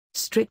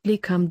Strictly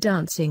Come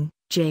Dancing,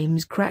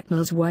 James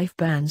Cracknell's wife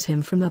bans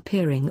him from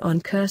appearing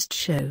on cursed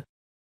show.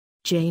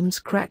 James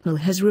Cracknell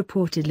has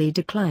reportedly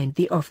declined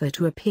the offer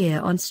to appear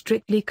on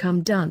Strictly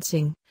Come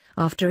Dancing,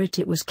 after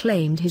it was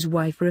claimed his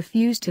wife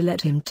refused to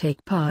let him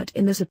take part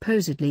in the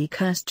supposedly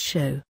cursed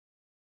show.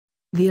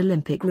 The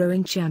Olympic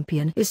rowing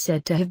champion is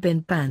said to have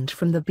been banned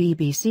from the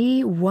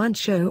BBC One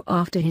show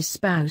after his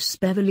spouse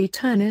Beverley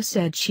Turner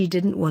said she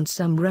didn't want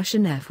some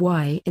Russian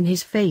FY in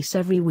his face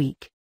every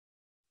week.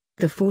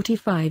 The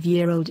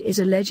 45-year-old is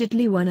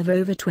allegedly one of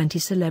over 20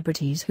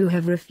 celebrities who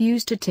have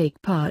refused to take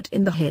part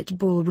in the hit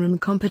ballroom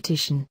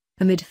competition,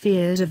 amid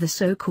fears of the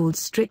so-called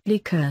Strictly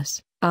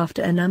curse,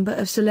 after a number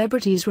of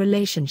celebrities'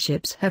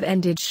 relationships have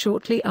ended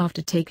shortly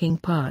after taking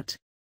part.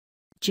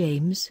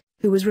 James,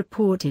 who was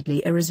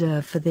reportedly a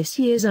reserve for this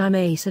year's I'm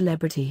a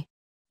Celebrity,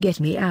 Get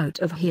Me Out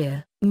of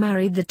Here,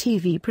 married the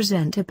TV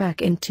presenter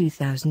back in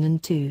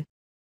 2002.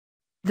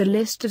 The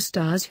list of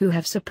stars who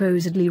have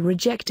supposedly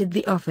rejected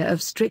the offer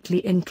of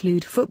Strictly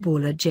include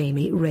footballer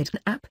Jamie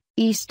Redknapp,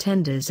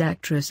 EastEnders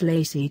actress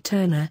Lacey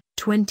Turner,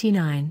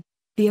 29,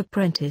 The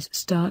Apprentice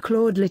star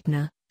Claude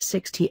Littner,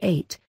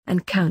 68,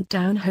 and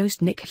Countdown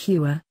host Nick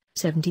Hewer,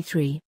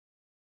 73.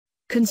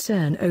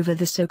 Concern over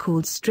the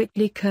so-called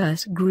Strictly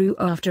curse grew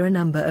after a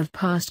number of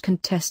past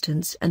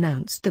contestants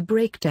announced the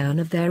breakdown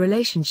of their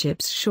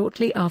relationships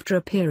shortly after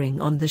appearing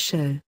on the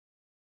show.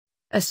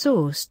 A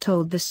source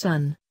told The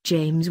Sun,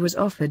 James was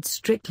offered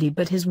Strictly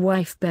but his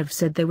wife Bev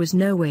said there was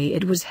no way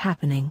it was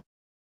happening.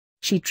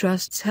 She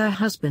trusts her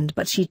husband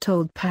but she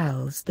told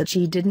pals that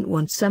she didn't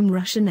want some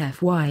Russian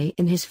FY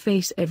in his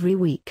face every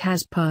week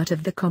as part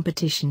of the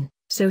competition,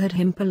 so had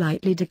him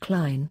politely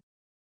decline.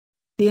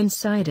 The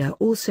insider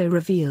also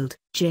revealed,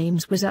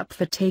 James was up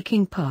for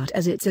taking part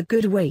as it's a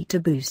good way to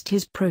boost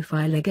his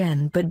profile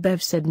again but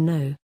Bev said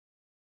no.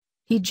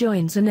 He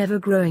joins an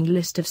ever-growing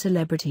list of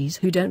celebrities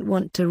who don't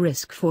want to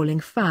risk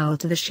falling foul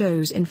to the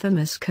show's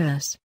infamous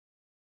curse.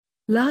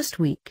 Last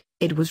week,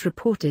 it was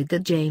reported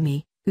that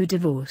Jamie, who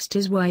divorced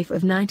his wife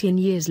of 19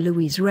 years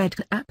Louise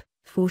Redknapp,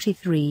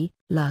 43,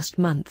 last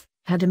month,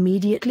 had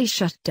immediately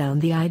shut down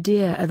the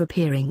idea of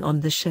appearing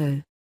on the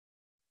show.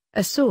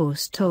 A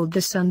source told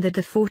The Sun that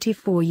the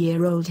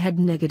 44-year-old had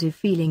negative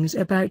feelings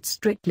about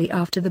Strictly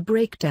after the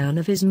breakdown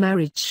of his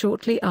marriage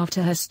shortly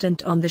after her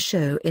stint on the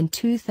show in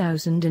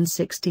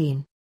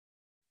 2016.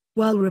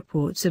 While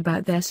reports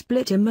about their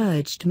split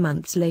emerged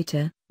months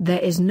later,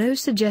 there is no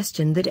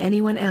suggestion that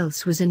anyone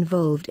else was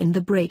involved in the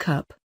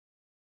breakup.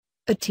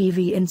 A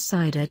TV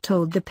insider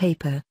told the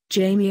paper,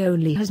 Jamie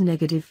only has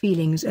negative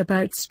feelings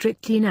about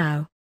Strictly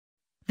now.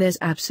 There's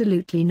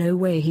absolutely no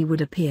way he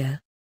would appear.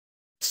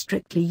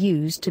 Strictly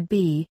used to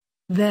be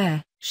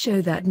their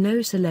show that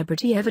no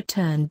celebrity ever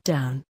turned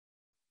down.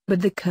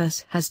 But the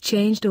curse has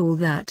changed all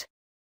that.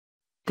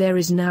 There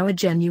is now a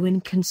genuine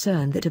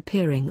concern that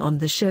appearing on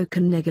the show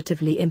can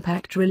negatively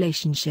impact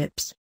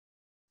relationships.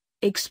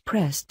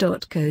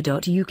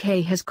 Express.co.uk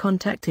has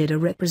contacted a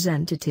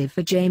representative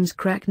for James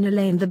Cracknell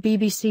and the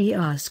BBC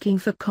asking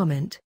for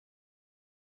comment.